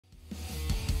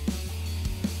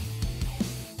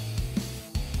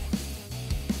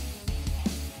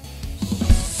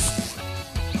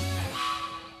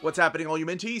What's happening, all you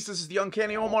Minties? This is the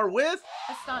Uncanny Omar with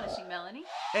Astonishing Melanie.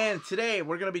 And today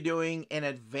we're going to be doing an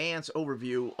advanced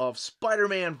overview of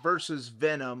Spider-Man vs.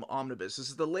 Venom Omnibus. This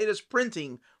is the latest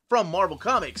printing from Marvel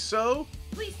Comics, so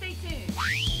please stay tuned.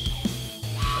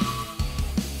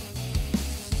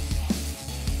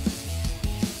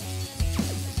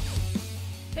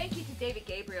 Thank you to David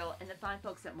Gabriel and the fine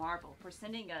folks at Marvel for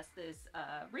sending us this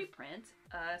reprint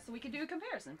so we could do a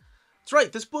comparison. That's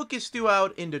right, this book is due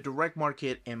out in the direct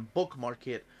market and book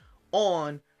market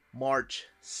on March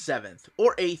 7th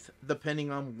or 8th, depending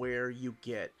on where you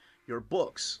get your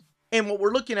books. And what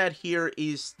we're looking at here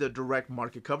is the direct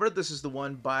market cover. This is the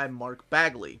one by Mark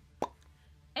Bagley.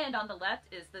 And on the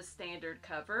left is the standard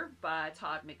cover by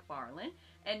Todd McFarlane.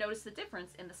 And notice the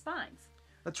difference in the spines.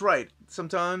 That's right.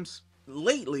 Sometimes,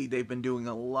 lately, they've been doing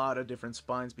a lot of different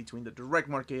spines between the direct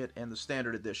market and the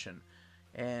standard edition.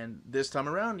 And this time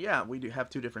around, yeah, we do have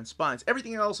two different spines.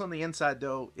 Everything else on the inside,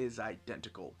 though, is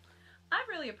identical. I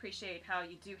really appreciate how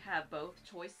you do have both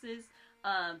choices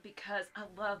because I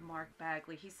love Mark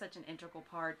Bagley. He's such an integral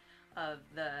part of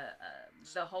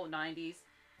the whole 90s.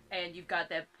 And you've got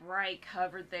that bright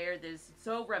cover there that is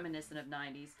so reminiscent of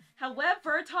 90s.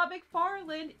 However, Todd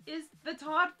McFarlane is the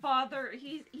Todd father.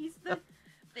 He's the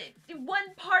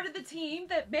one part of the team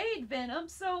that made Venom,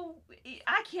 so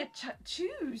I can't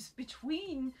choose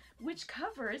between which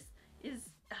covers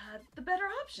is the better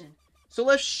option. So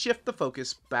let's shift the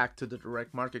focus back to the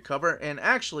direct market cover, and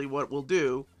actually what we'll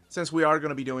do, since we are going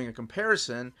to be doing a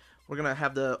comparison, we're going to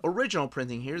have the original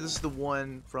printing here. This is the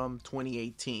one from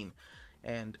 2018,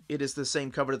 and it is the same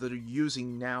cover that they're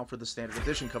using now for the standard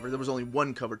edition cover. There was only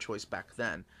one cover choice back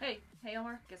then. Hey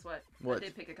Omar, guess what? What? I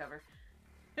did pick a cover.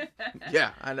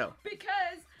 Yeah, I know.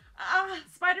 Because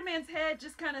Spider-Man's head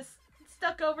just kind of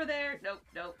stuck over there.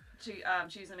 Nope. She's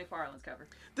using McFarlane's cover.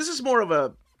 This is more of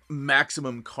a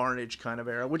Maximum Carnage kind of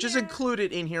era, which is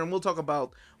included in here, and we'll talk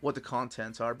about what the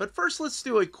contents are. But first, let's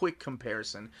do a quick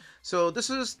comparison. So this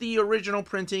is the original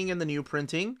printing and the new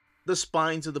printing. The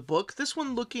spines of the book. This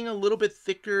one looking a little bit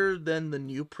thicker than the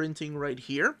new printing right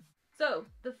here. So,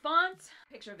 the font,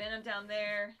 picture of Venom down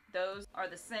there, those are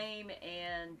the same,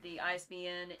 and the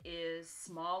ISBN is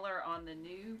smaller on the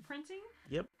new printing.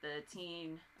 Yep. The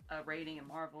teen rating in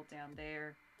Marvel down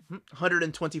there.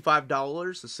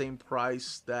 $125, the same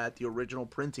price that the original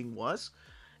printing was.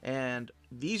 And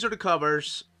these are the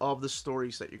covers of the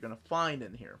stories that you're going to find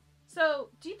in here. So,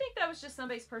 do you think that was just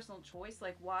somebody's personal choice?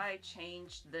 Like, why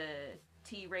change the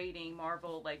T rating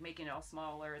Marvel, like making it all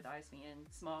smaller, the ISBN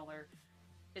smaller?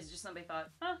 Is it just somebody thought,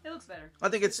 it looks better? I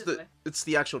think it's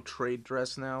the actual trade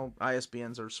dress now.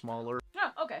 ISBNs are smaller.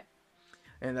 Oh, okay.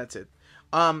 And that's it.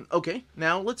 Okay,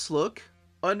 now let's look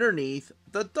underneath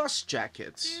the dust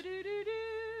jackets.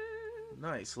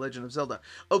 Nice, Legend of Zelda.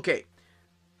 Okay,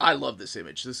 I love this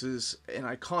image. This is an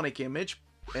iconic image,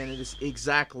 and it is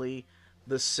exactly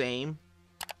the same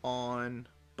on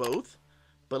both.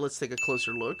 But let's take a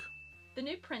closer look. The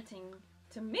new printing,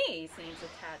 to me, seems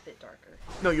a tad bit darker.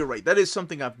 No, you're right. That is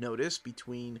something I've noticed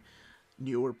between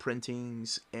newer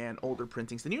printings and older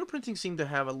printings. The newer printings seem to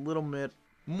have a little bit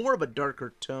more of a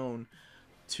darker tone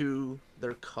to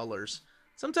their colors.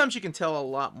 Sometimes you can tell a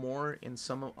lot more in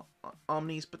some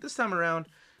Omnis, but this time around,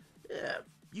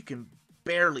 you can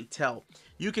barely tell.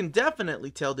 You can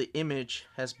definitely tell the image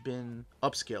has been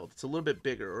upscaled. It's a little bit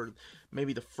bigger, or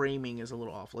maybe the framing is a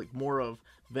little off. Like more of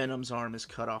Venom's arm is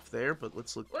cut off there, but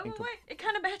let's look. Wait. It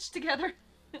kind of matched together.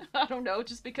 I don't know,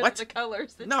 just because of the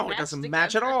colors. No, it doesn't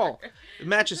match at all. It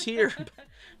matches here.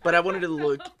 But I wanted to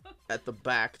look at the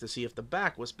back to see if the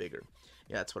back was bigger.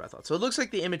 Yeah, that's what I thought. So it looks like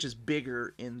the image is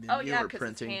bigger in the newer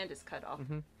printing. His hand is cut off.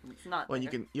 It's not. Well,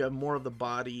 you have more of the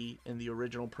body in the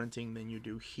original printing than you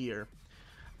do here.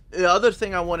 The other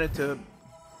thing I wanted to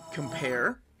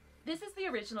compare. This is the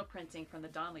original printing from the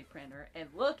Donnelly printer, and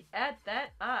look at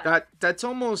that eye. That's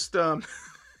almost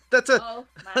that's a. Oh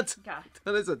my god.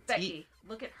 That is a Becky,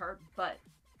 look at her butt.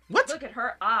 What? Look at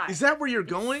her eye. Is that where you're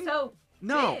going? So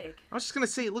no. big. I was just gonna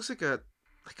say it looks like a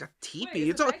teepee. Wait,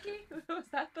 it's all. Becky? Was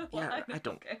that the line? Yeah, I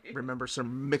don't Okay. remember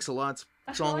some Mix-a-Lot's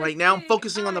song right now. I'm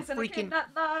focusing on the freaking.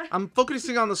 I'm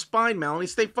focusing on the spine, Melanie.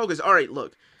 Stay focused. All right,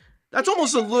 look. That's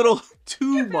almost a little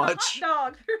too much.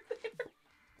 Hot dog through there.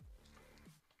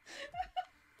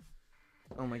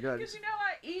 Oh my god. Because you know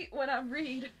I eat when I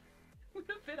read. Would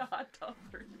have been a hot dog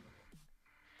through.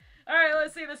 Alright,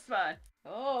 let's see the spine.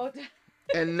 Oh.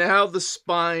 And now the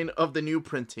spine of the new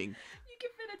printing. You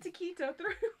can fit a taquito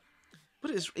through.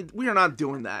 We are not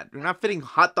doing that. We're not fitting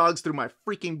hot dogs through my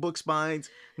freaking book spines,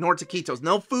 nor taquitos.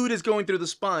 No food is going through the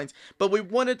spines. But we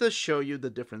wanted to show you the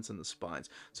difference in the spines.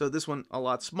 So this one a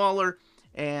lot smaller,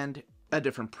 and a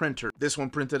different printer. This one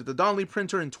printed at the Donnelly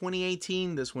printer in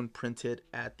 2018. This one printed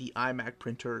at the iMac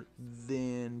printer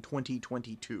in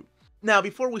 2022. Now,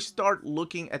 before we start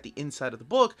looking at the inside of the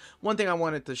book, one thing I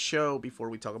wanted to show before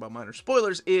we talk about minor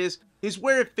spoilers is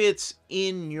where it fits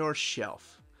in your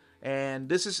shelf. And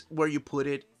this is where you put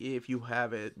it if you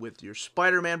have it with your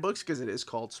Spider-Man books, because it is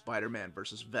called Spider-Man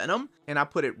versus Venom. And I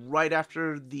put it right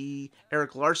after the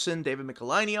Eric Larson, David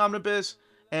Michelinie Omnibus,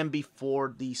 and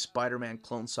before the Spider-Man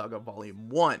Clone Saga Volume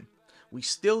 1. We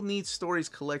still need stories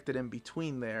collected in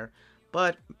between there,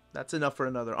 but that's enough for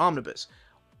another omnibus.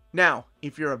 Now,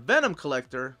 if you're a Venom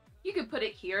collector, you could put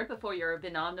it here before your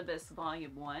Venom Omnibus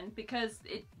Volume 1, because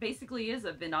it basically is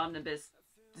a Venom Omnibus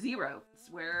 0. It's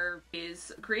where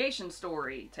his creation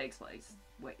story takes place.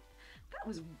 Wait, that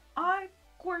was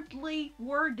awkwardly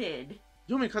worded.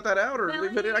 You want me to cut that out or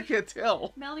leave it in? I can't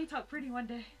tell. Melanie talked pretty one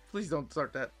day. Please don't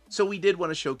start that. So we did want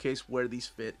to showcase where these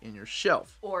fit in your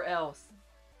shelf. Or else.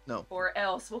 No. Or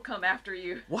else we'll come after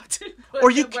you. What?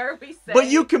 Or you where we say. But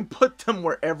you can put them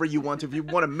wherever you want to. If you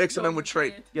want to mix them in with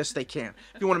trade, yes, they can.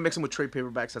 If you want to mix them with trade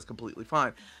paperbacks, that's completely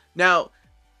fine. Now,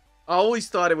 I always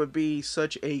thought it would be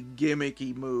such a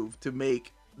gimmicky move to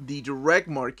make the direct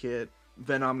market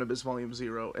Venom Omnibus Volume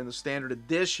 0 and the standard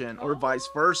edition, or vice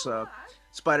versa,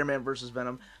 Spider-Man versus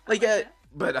Venom.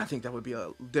 But I think that would be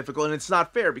difficult, and it's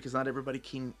not fair because not everybody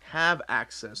can have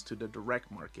access to the direct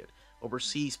market.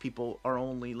 Overseas, people are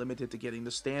only limited to getting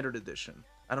the standard edition.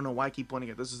 I don't know why I keep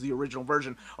pointing at this. Is the original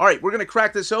version. All right, we're going to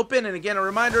crack this open, and again, a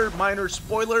reminder, minor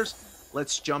spoilers.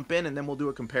 Let's jump in, and then we'll do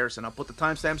a comparison. I'll put the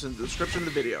timestamps in the description of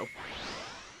the video.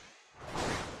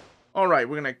 All right,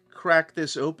 we're going to crack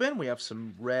this open. We have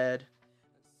some red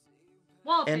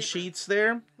end sheets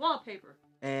there. Wallpaper.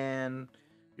 And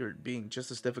you're being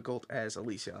just as difficult as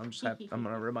Alicia. I'm going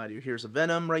to remind you, here's a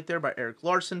Venom right there by Eric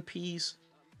Larson piece.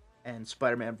 And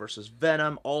Spider-Man vs.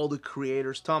 Venom. All the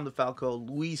creators, Tom DeFalco,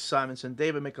 Louise Simonson,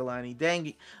 David Michelinie,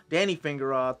 Danny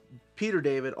Fingeroth, Peter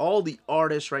David, all the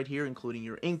artists right here, including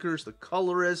your inkers, the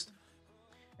colorist,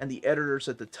 and the editors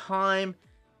at the time.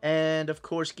 And, of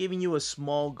course, giving you a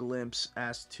small glimpse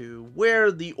as to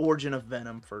where the origin of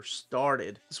Venom first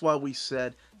started. That's why we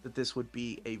said that this would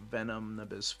be a Venom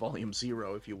Omnibus Volume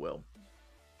 0, if you will.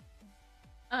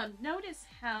 Notice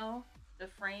how the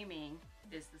framing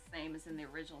is the same as in the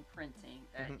original printing.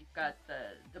 That you've got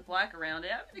the black around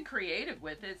it. I've been creative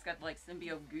with it. It's got like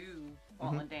symbiote goo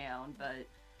falling down,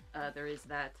 but there is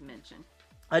that to mention.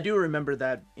 I do remember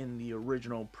that in the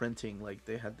original printing, like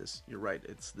they had this. You're right.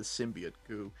 It's the symbiote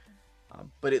goo,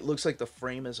 but it looks like the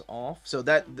frame is off. So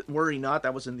that worry not.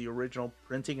 That was in the original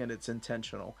printing, and it's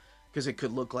intentional because it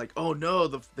could look like, oh no,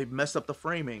 they've messed up the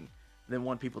framing. And they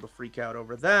want people to freak out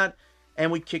over that. And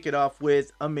we kick it off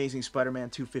with Amazing Spider-Man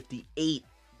 258.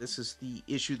 This is the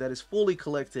issue that is fully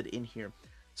collected in here.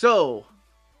 So,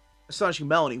 Astonishing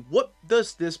Melanie, what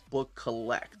does this book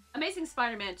collect? Amazing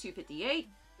Spider-Man 258,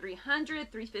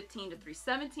 300, 315 to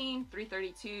 317,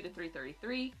 332 to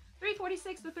 333,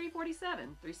 346 to 347,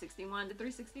 361 to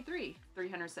 363,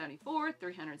 374,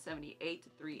 378 to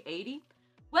 380.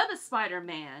 Web of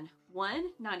Spider-Man 1,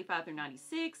 95 through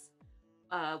 96,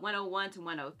 101 to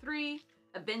 103.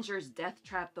 Avengers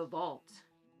Deathtrap the Vault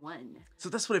 1. So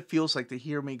that's what it feels like to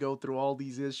hear me go through all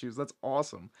these issues. That's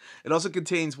awesome. It also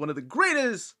contains one of the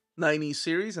greatest 90s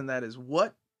series, and that is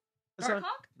what? Darkhawk?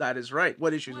 That is right.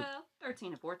 What issues? Well,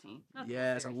 13 and 14.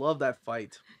 Yes, I love that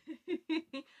fight.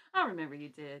 I remember you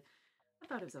did. I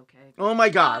thought it was okay. Oh my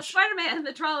gosh. Spider-Man,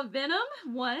 The Trial of Venom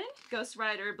 1. Ghost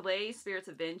Rider, Blaze, Spirits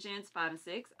of Vengeance 5 and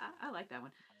 6. I like that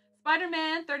one.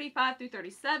 Spider-Man 35 through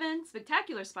 37,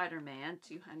 Spectacular Spider-Man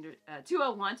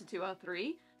 201 to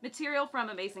 203, material from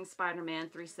Amazing Spider-Man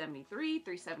 373,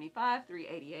 375,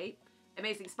 388,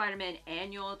 Amazing Spider-Man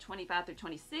Annual 25 through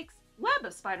 26, Web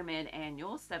of Spider-Man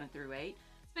Annual 7 through 8,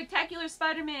 Spectacular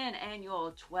Spider-Man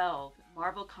Annual 12,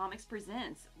 Marvel Comics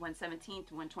Presents 117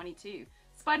 to 122,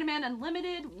 Spider-Man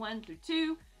Unlimited 1 through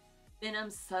 2, Venom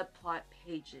subplot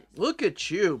pages. Look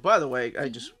at you. By the way, I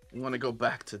just want to go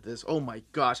back to this. Oh my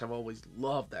gosh, I've always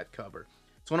loved that cover.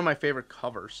 It's one of my favorite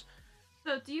covers.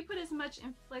 So, do you put as much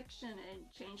inflection and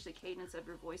change the cadence of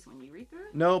your voice when you read through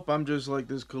it? Nope, I'm just like,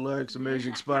 this collects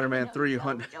Amazing Spider-Man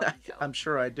 300. I'm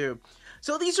sure I do.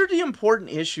 So, these are the important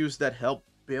issues that help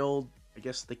build, I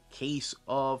guess, the case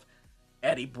of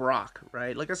Eddie Brock,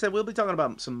 right? Like I said, we'll be talking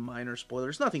about some minor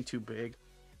spoilers, nothing too big.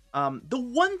 The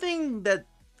one thing that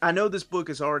I know this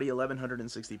book is already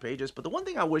 1,160 pages, but the one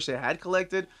thing I wish they had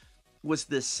collected was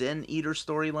the Sin Eater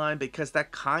storyline, because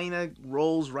that kind of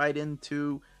rolls right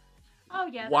into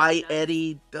why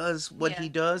Eddie does what he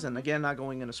does. And again, not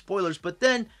going into spoilers, but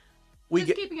then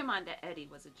keeping in mind that Eddie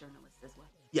was a journalist as well.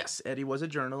 Yes, Eddie was a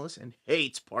journalist and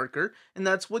hates Parker, and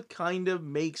that's what kind of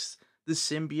makes the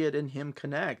symbiote and him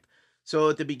connect. So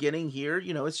at the beginning here,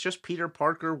 it's just Peter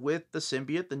Parker with the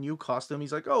symbiote, the new costume.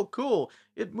 He's like, "Oh, cool.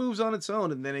 It moves on its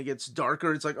own." And then it gets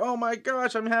darker. It's like, "Oh my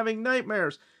gosh, I'm having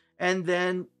nightmares." And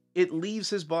then it leaves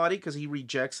his body because he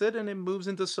rejects it and it moves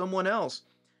into someone else.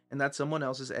 And that someone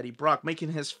else is Eddie Brock,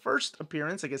 making his first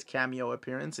appearance, I guess cameo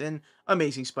appearance, in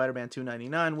Amazing Spider-Man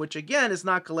 299, which again is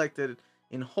not collected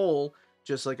in whole,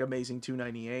 just like Amazing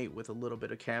 298 with a little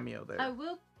bit of cameo there. I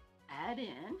will add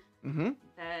in Mm-hmm.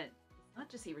 that it's not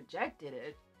just he rejected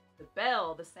it, the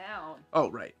bell, the sound, Oh,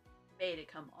 right. made it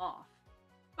come off.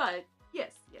 But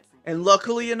yes. And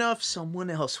luckily enough, someone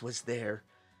else was there.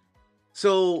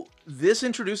 So this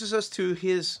introduces us to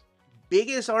his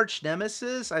biggest arch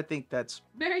nemesis. I think that's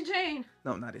Mary Jane.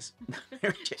 no, not his.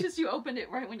 Mary Jane. Just you opened it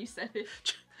right when you said it.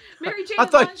 Mary Jane I in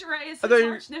thought- lingerie is I his thought you-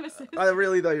 arch nemesis. I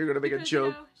really thought you were gonna make a Because,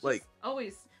 joke, she's like,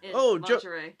 always in "Oh,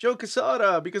 lingerie. Joe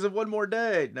Quesada because of One More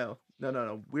Day." No.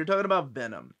 We're talking about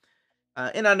Venom,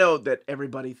 and I know that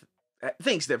everybody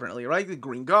thinks differently, right? The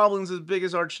Green Goblin's his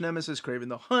biggest arch nemesis, Kraven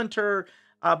the Hunter.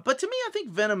 But to me, I think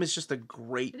Venom is just a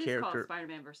great It is character. called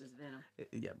Spider-Man versus Venom.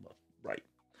 Yeah, well, right.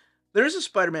 There is a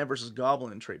Spider-Man versus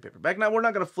Goblin trade paperback. Now, we're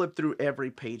not going to flip through every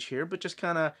page here, but just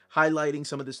kind of highlighting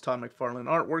some of this Todd McFarlane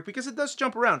artwork because it does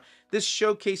jump around. This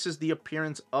showcases the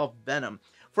appearance of Venom.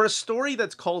 For a story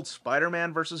that's called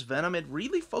Spider-Man versus Venom, it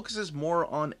really focuses more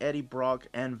on Eddie Brock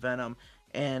and Venom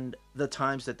and the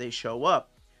times that they show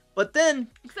up. But then,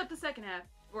 Except the second half.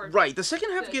 Or right, the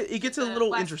second half, the- it gets a the little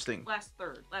last- interesting. Last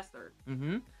third.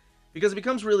 Mm-hmm. Because it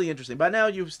becomes really interesting. By now,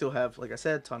 you still have, like I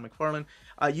said, Todd McFarlane.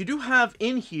 You do have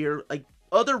in here, like,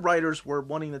 other writers were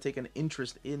wanting to take an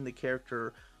interest in the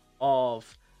character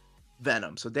of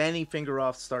Venom. So Danny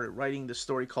Fingeroff started writing the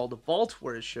story called The Vault,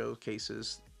 where it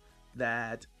showcases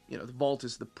that, the Vault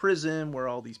is the prison where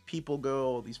all these people go,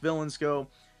 all these villains go,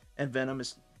 and Venom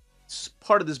is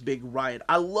part of this big riot.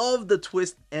 I love the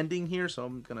twist ending here, so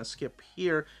I'm going to skip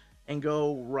here and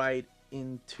go right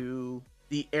into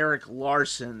the Eric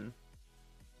Larson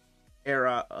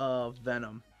era of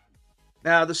Venom.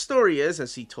 Now, the story is,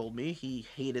 as he told me, he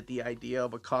hated the idea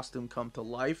of a costume come to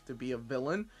life to be a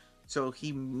villain, so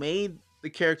he made the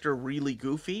character really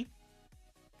goofy.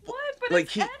 What? But Like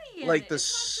it's he- Eddie in like it. the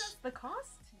It's not just the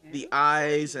costume. The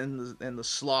eyes and the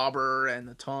slobber and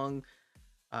the tongue.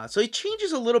 So he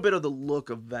changes a little bit of the look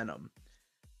of Venom.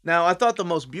 Now, I thought the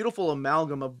most beautiful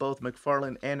amalgam of both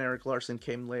McFarlane and Eric Larson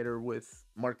came later with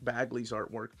Mark Bagley's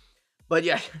artwork. But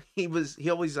yeah, he was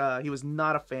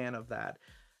not a fan of that.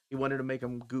 He wanted to make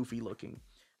him goofy looking.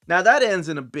 Now that ends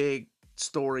in a big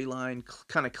storyline,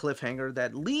 kind of cliffhanger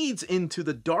that leads into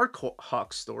the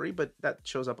Darkhawk story, but that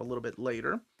shows up a little bit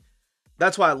later.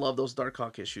 That's why I love those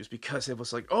Darkhawk issues, because it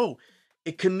was like, oh,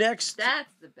 it connects. That's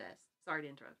the best. Sorry to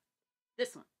interrupt.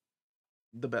 This one.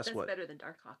 The best That's what? better than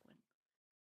Darkhawk one.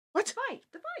 What? The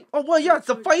fight. Oh, well, yeah, it's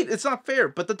the So fight. good. It's not fair,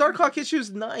 but the Darkhawk issue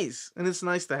is nice, and it's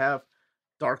nice to have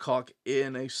Darkhawk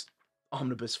in a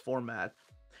omnibus format.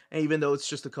 And even though it's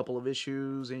just a couple of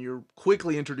issues, and you're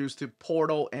quickly introduced to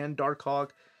Portal and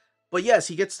Darkhawk, but yes,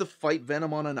 he gets to fight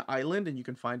Venom on an island, and you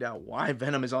can find out why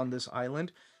Venom is on this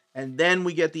island. And then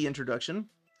we get the introduction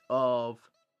of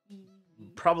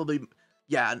probably,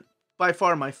 yeah, by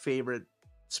far my favorite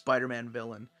Spider-Man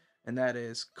villain, and that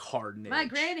is Carnage. My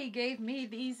granny gave me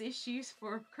these issues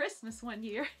for Christmas one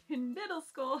year in middle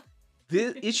school.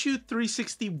 This issue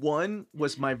 361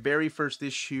 was my very first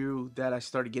issue that I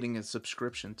started getting a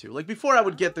subscription to. Like, before I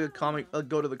would get the comic,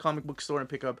 go to the comic book store and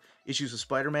pick up issues of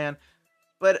Spider-Man,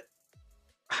 but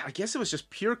I guess it was just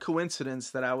pure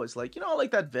coincidence that I was like, I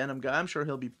like that Venom guy. I'm sure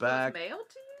he'll be back. Was mailed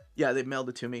to you? Yeah, they mailed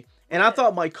it to me, and I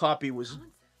thought my copy was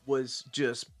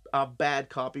just a bad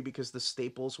copy because the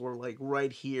staples were like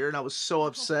right here, and I was so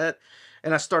upset,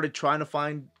 and I started trying to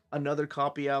find another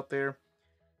copy out there,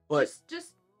 but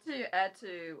Just to add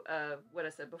to what I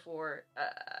said before,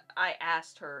 I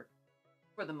asked her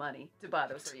for the money to buy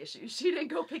those 3 issues. She didn't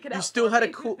go pick it out. You still for had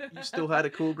me. you still had a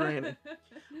cool granny.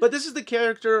 But this is the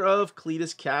character of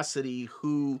Cletus Cassidy,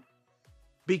 who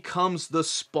becomes the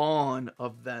spawn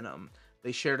of Venom.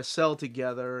 They shared a cell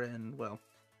together, and, well,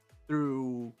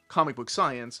 through comic book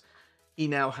science, he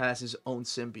now has his own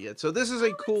symbiote. So this is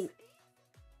a cool...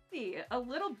 A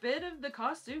little bit of the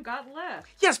costume got left.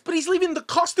 Yes, but he's leaving the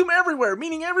costume everywhere,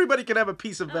 meaning everybody can have a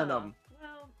piece of Venom.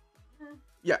 Well,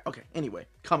 Yeah, okay, anyway,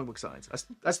 comic book science.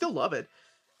 I still love it.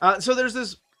 So there's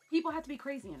this... people have to be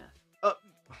crazy enough.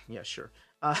 Yeah, sure.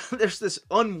 There's this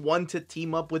unwanted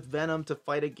team up with Venom to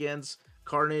fight against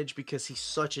Carnage because he's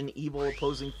such an evil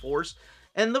opposing force.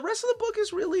 And the rest of the book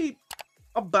is really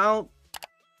about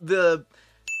the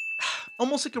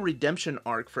almost like a redemption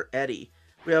arc for Eddie.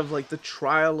 We have like the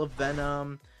trial of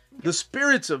Venom. The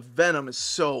Spirits of Venom is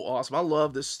so awesome. I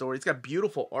love this story. It's got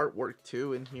beautiful artwork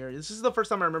too in here. This is the first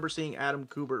time I remember seeing Adam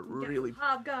Kubert really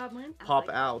Hobgoblin. pop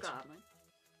out. Hobgoblin.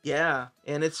 Yeah,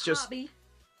 and it's just... Hobby.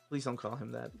 Please don't call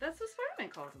him that. That's what Spider-Man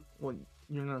calls him. Well,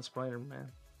 you're not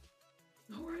Spider-Man.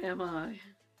 Or am I?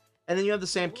 And then you have the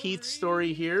Sam Keith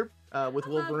story here with I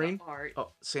Wolverine. love the art.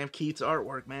 Oh, Sam Keith's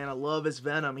artwork, man. I love his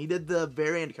Venom. He did the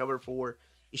variant cover for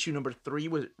issue number 3,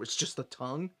 which was just the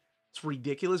tongue. It's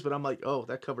ridiculous, but I'm like, oh,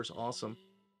 that cover's awesome.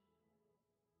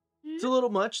 It's a little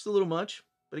much,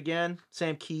 But again,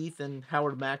 Sam Keith and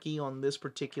Howard Mackey on this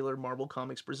particular Marvel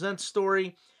Comics Presents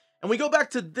story. And we go back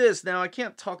to this. Now, I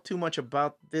can't talk too much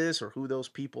about this or who those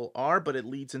people are, but it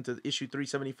leads into issue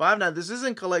 375. Now, this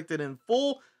isn't collected in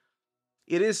full.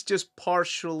 It is just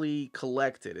partially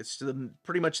collected. It's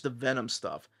pretty much the Venom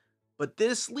stuff. But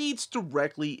this leads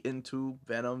directly into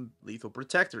Venom Lethal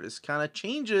Protector. This kind of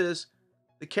changes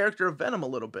the character of Venom a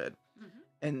little bit.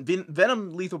 And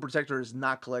Venom Lethal Protector is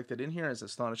not collected in here, as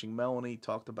Astonishing Melanie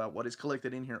talked about what is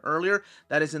collected in here earlier.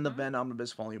 That is in the Venom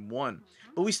Omnibus Volume 1.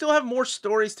 But we still have more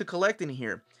stories to collect in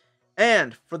here.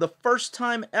 And for the first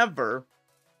time ever,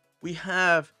 we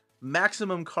have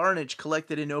Maximum Carnage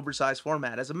collected in oversized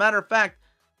format. As a matter of fact,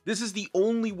 this is the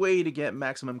only way to get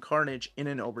Maximum Carnage in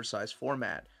an oversized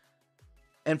format.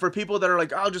 And for people that are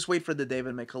like, I'll just wait for the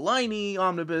David Michelinie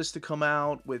Omnibus to come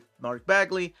out with Mark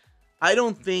Bagley, I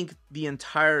don't think the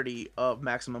entirety of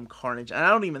Maximum Carnage, and I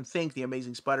don't even think the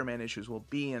Amazing Spider-Man issues will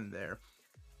be in there.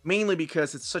 Mainly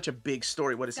because it's such a big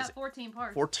story. What is this? Got 14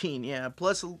 parts. 14, yeah.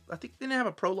 Plus, I think they didn't have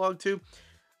a prologue too.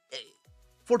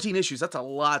 14 issues, that's a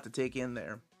lot to take in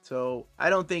there. So,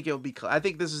 I don't think it'll be... I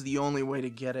think this is the only way to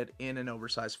get it in an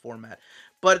oversized format.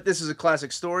 But this is a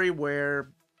classic story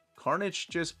where Carnage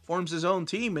just forms his own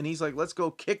team, and he's like, let's go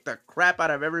kick the crap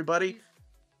out of everybody. He's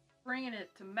bringing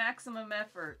it to maximum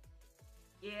effort.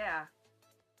 Yeah.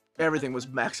 Everything was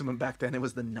maximum back then. It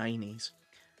was the 90s.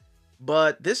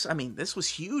 But this, I mean, this was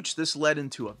huge. This led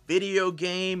into a video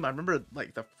game. I remember,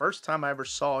 like, the first time I ever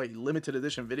saw a limited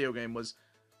edition video game was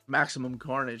Maximum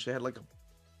Carnage. They had, like, a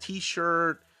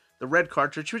t-shirt, the red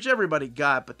cartridge, which everybody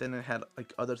got, but then it had,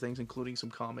 like, other things, including some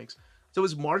comics. So it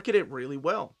was marketed really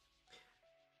well.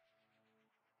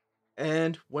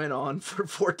 And went on for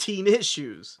 14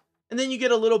 issues. And then you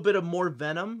get a little bit of more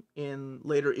Venom in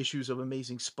later issues of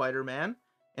Amazing Spider-Man.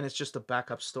 And it's just the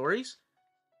backup stories.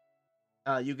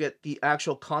 You get the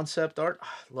actual concept art.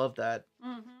 Love that.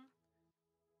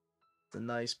 It's a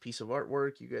nice piece of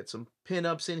artwork. You get some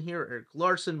pin-ups in here. Eric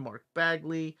Larson, Mark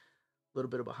Bagley. A little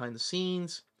bit of behind the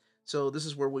scenes. So this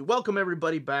is where we welcome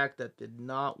everybody back that did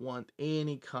not want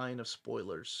any kind of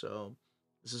spoilers. So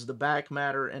this is the back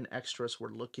matter and extras we're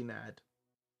looking at.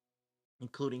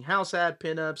 Including house ad,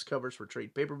 pinups, covers for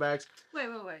trade paperbacks. Wait.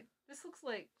 This looks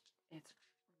like it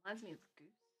reminds me of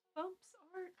Goosebumps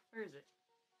art. Where is it?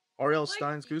 R.L.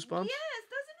 Stein's Goosebumps? Yes,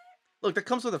 doesn't it? Look, that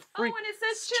comes with a free... Oh, and it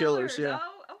says Chillers, yeah.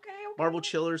 Oh, okay. Marvel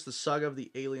Chillers, The Saga of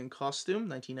the Alien Costume,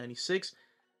 1996.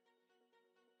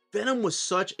 Venom was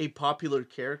such a popular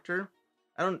character.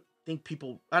 I don't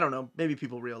know, maybe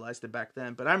people realized it back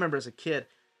then, but I remember as a kid,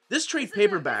 this trade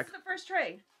paperback... This is the first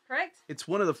trade. Correct? It's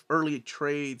one of the early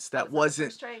trades that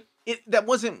wasn't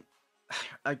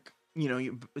like, you know,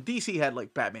 DC had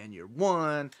like Batman Year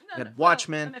One, had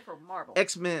Watchmen, I meant for Marvel.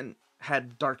 X-Men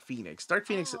had Dark Phoenix. Dark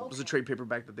Phoenix was a trade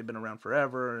paperback that they've been around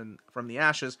forever and from the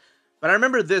ashes. But I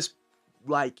remember this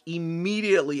like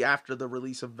immediately after the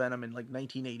release of Venom in like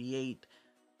 1988.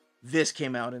 This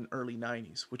came out in early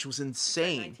 90s, which was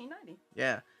insane. 1990.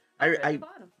 Yeah.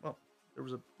 Well, there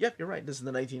was yep, you're right. This is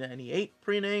the 1998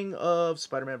 printing of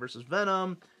Spider-Man vs.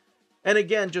 Venom. And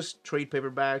again, just trade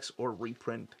paperbacks or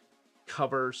reprint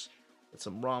covers. With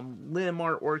some Rom Lim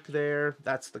artwork there.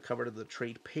 That's the cover to the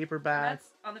trade paperback. That's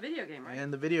on the video game, right?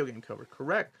 And the video game cover,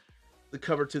 correct. The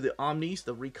cover to the Omnis,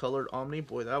 the recolored Omni.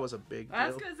 Boy, that was a big deal. I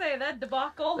was going to say, that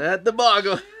debacle. That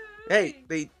debacle. Hey,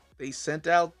 they sent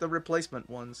out the replacement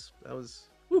ones. That was...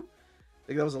 Whew, I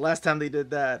think that was the last time they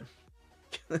did that.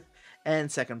 And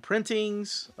second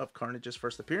printings of Carnage's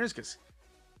first appearance, because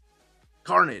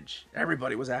Carnage,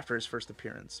 everybody was after his first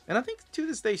appearance. And I think to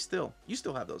this day still. You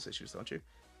still have those issues, don't you?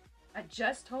 I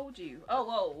just told you.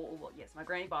 Oh, yes, my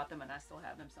granny bought them and I still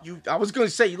have them somewhere. I was going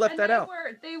to say, you left that out.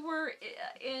 They were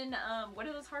in, what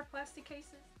are those hard plastic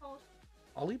cases called?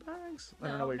 Ollie bags? I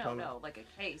don't know what you're talking about. Like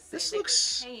a case. This and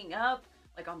looks... they were hanging up,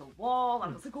 like on the wall. I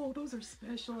was like, oh, those are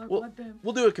special. I want them.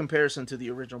 We'll do a comparison to the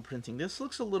original printing. This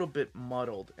looks a little bit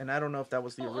muddled, and I don't know if that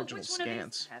was the original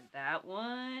scans. Had that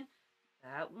one.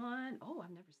 That one. Oh, I've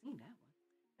never seen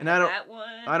that one.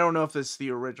 And I don't know if it's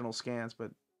the original scans,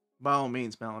 but By all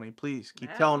means, Melanie, please keep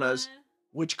That telling us one.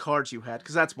 which cards you had,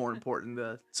 because that's more important,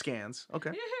 the scans.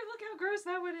 Okay. Yeah, look how gross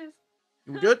that one is.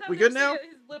 We good? I've We never good seen now? it.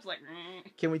 His lips like.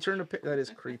 Can we turn the... That is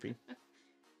creepy.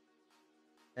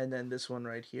 And then this one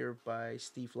right here by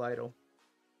Steve Lytle.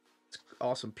 It's an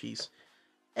awesome piece.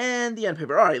 And the end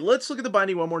paper. All right, let's look at the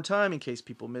binding one more time in case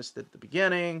people missed it at the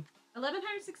beginning.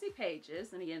 1,160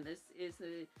 pages, and again, this is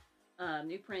a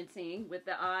new printing with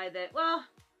the eye that, well,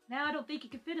 now I don't think you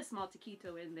can fit a small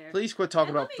taquito in there. Please quit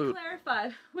talking and about food. Let me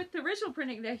clarify, with the original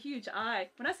printing, that huge eye,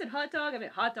 when I said hot dog, I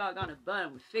meant hot dog on a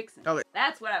bun with fixing. Okay.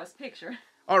 That's what I was picturing.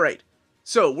 All right,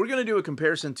 so we're going to do a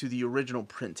comparison to the original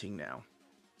printing now.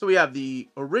 So we have the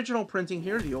original printing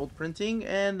here, the old printing,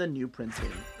 and the new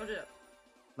printing. Hold it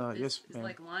up. Yes, it's ma'am.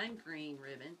 like lime green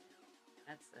ribbon.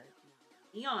 That's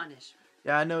the neonish.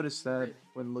 Yeah, I noticed that ribbon.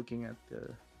 when looking at the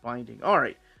binding. All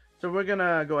right, so we're going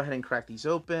to go ahead and crack these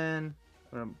open.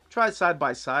 Try side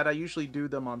by side. I usually do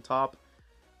them on top.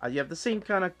 You have the same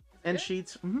kind of end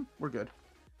sheets. We're good.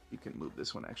 You can move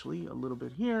this one actually a little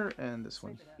bit here and this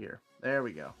one here. There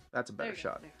we go. That's a better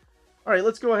shot. All right,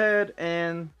 let's go ahead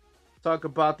and talk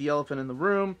about the elephant in the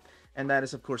room, and that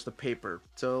is, of course, the paper.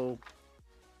 So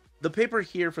the paper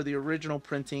here for the original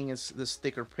printing is this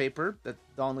thicker paper that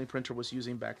the only printer was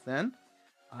using back then.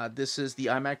 This is the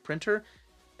iMac printer,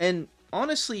 and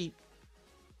honestly,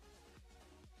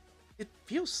 it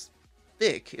feels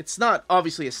thick. It's not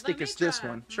obviously as thick as this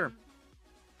one. Sure.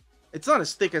 It's not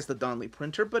as thick as the Donnelly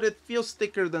printer, but it feels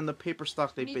thicker than the paper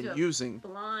stock they've been using.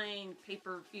 Blind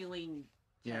paper feeling.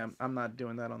 Yeah, I'm not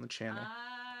doing that on the channel.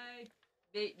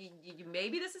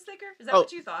 Maybe this is thicker? Is that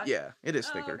what you thought? Yeah, it is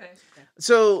thicker. Okay.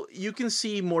 So you can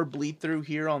see more bleed through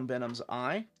here on Venom's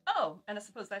eye. Oh, and I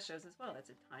suppose that shows as well. That's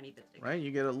a tiny bit thicker. Right,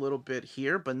 you get a little bit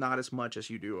here, but not as much as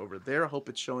you do over there. I hope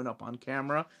it's showing up on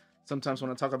camera. Sometimes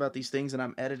when I talk about these things and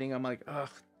I'm editing, I'm like, ugh,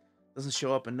 doesn't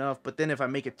show up enough. But then if I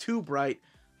make it too bright,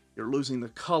 you're losing the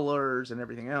colors and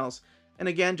everything else. And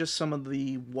again, just some of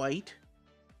the white.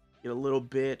 Get a little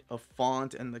bit of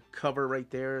font and the cover right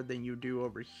there than you do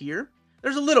over here.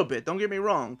 There's a little bit, don't get me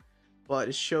wrong, but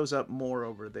it shows up more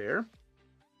over there.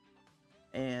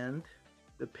 And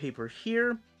the paper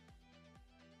here.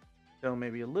 So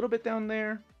maybe a little bit down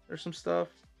there. There's some stuff.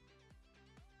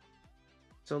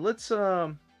 So let's,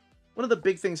 one of the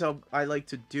big things I like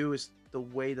to do is the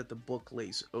way that the book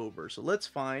lays over. So let's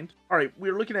find, all right,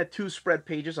 we're looking at two spread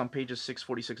pages on pages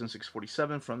 646 and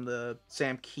 647 from the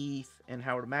Sam Keith and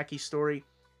Howard Mackey story.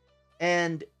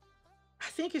 And I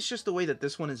think it's just the way that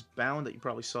this one is bound that you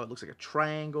probably saw. It looks like a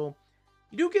triangle.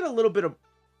 You do get a little bit of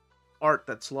art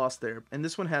that's lost there. And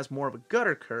this one has more of a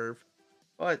gutter curve.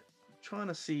 But I'm trying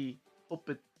to see, hope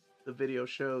the video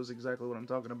shows exactly what I'm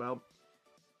talking about.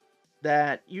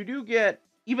 That you do get,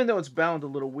 even though it's bound a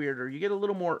little weirder, you get a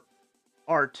little more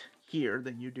art here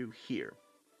than you do here.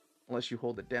 Unless you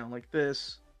hold it down like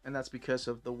this. And that's because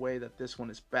of the way that this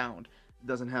one is bound. It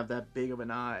doesn't have that big of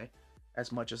an eye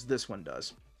as much as this one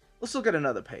does. Let's look at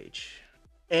another page.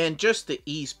 And just to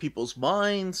ease people's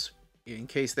minds, in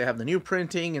case they have the new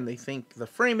printing and they think the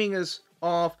framing is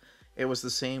off, it was the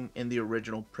same in the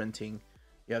original printing.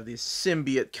 You have this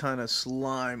symbiote kind of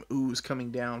slime ooze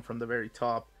coming down from the very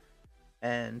top,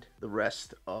 and the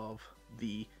rest of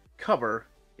the cover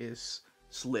is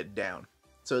slid down.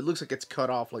 So it looks like it's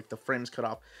cut off, like the frame's cut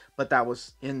off, but that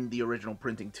was in the original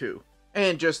printing too.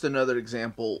 And just another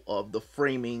example of the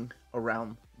framing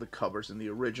around the covers in the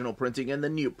original printing and the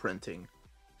new printing.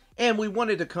 And we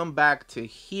wanted to come back to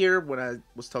here when I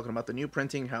was talking about the new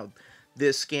printing, how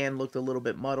this scan looked a little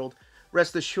bit muddled.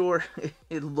 Rest assured,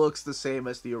 it looks the same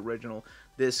as the original.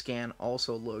 This scan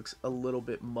also looks a little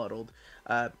bit muddled.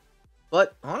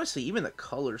 But honestly, even the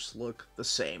colors look the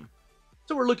same.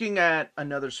 So we're looking at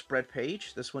another spread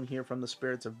page. This one here from the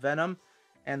Spirits of Venom.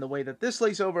 And the way that this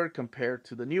lays over compared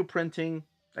to the new printing,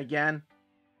 again,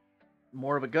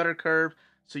 more of a gutter curve.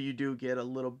 So you do get a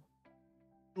little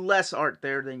less art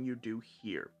there than you do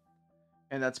here.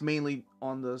 And that's mainly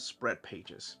on the spread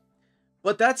pages.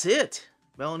 But that's it.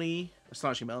 Melanie,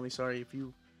 Astonishing Melanie, sorry, if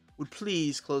you would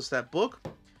please close that book.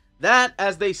 That,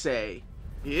 as they say,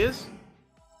 is...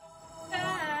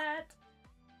 That.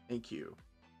 Thank you.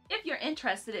 If you're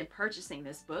interested in purchasing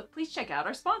this book, please check out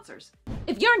our sponsors.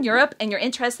 If you're in Europe and you're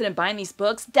interested in buying these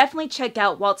books, definitely check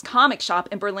out Walt's Comic Shop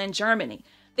in Berlin, Germany.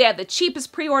 They have the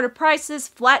cheapest pre-order prices,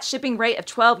 flat shipping rate of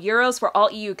 €12 for all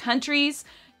EU countries,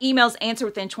 emails answered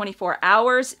within 24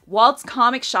 hours,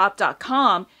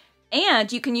 waltscomicshop.com,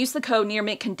 and you can use the code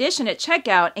nearmintcondition at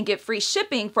checkout and get free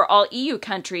shipping for all EU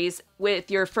countries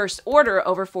with your first order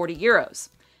over €40.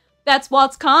 That's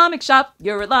Walt's Comic Shop,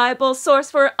 your reliable source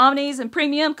for omnis and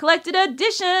premium collected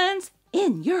editions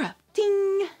in Europe.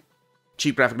 Ding!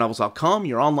 CheapGraphicNovels.com,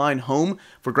 your online home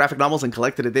for graphic novels and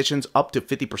collected editions up to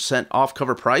 50% off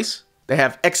cover price. They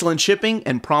have excellent shipping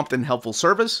and prompt and helpful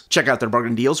service. Check out their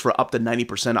bargain deals for up to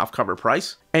 90% off cover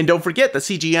price. And don't forget that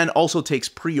CGN also takes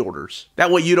pre-orders.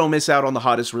 That way you don't miss out on the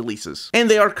hottest releases. And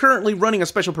they are currently running a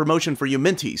special promotion for you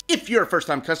Minties. If you're a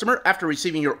first-time customer, after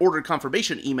receiving your order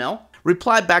confirmation email,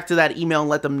 reply back to that email and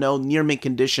let them know Near Mint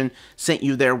Condition sent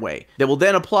you their way. They will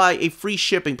then apply a free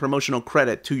shipping promotional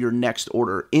credit to your next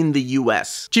order in the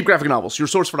US. Cheap Graphic Novels, your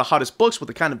source for the hottest books with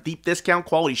the kind of deep discount,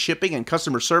 quality shipping, and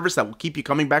customer service that will keep you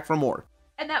coming back for more.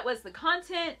 And that was the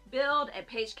content, build, and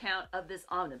page count of this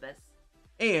omnibus.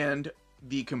 And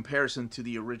the comparison to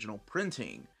the original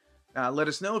printing. Let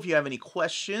us know if you have any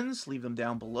questions. Leave them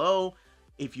down below.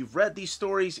 If you've read these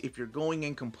stories, if you're going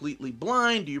in completely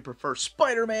blind, do you prefer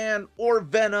Spider-Man or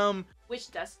Venom? Which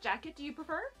dust jacket do you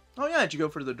prefer? Oh yeah, did you go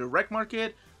for the direct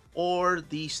market or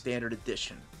the standard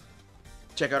edition?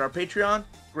 Check out our Patreon.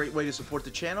 Great way to support the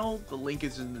channel. The link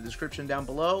is in the description down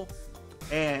below.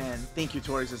 And thank you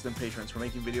to our existing patrons for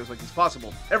making videos like this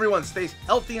possible. Everyone stays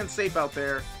healthy and safe out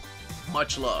there.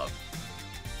 Much love.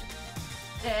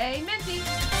 Stay minty!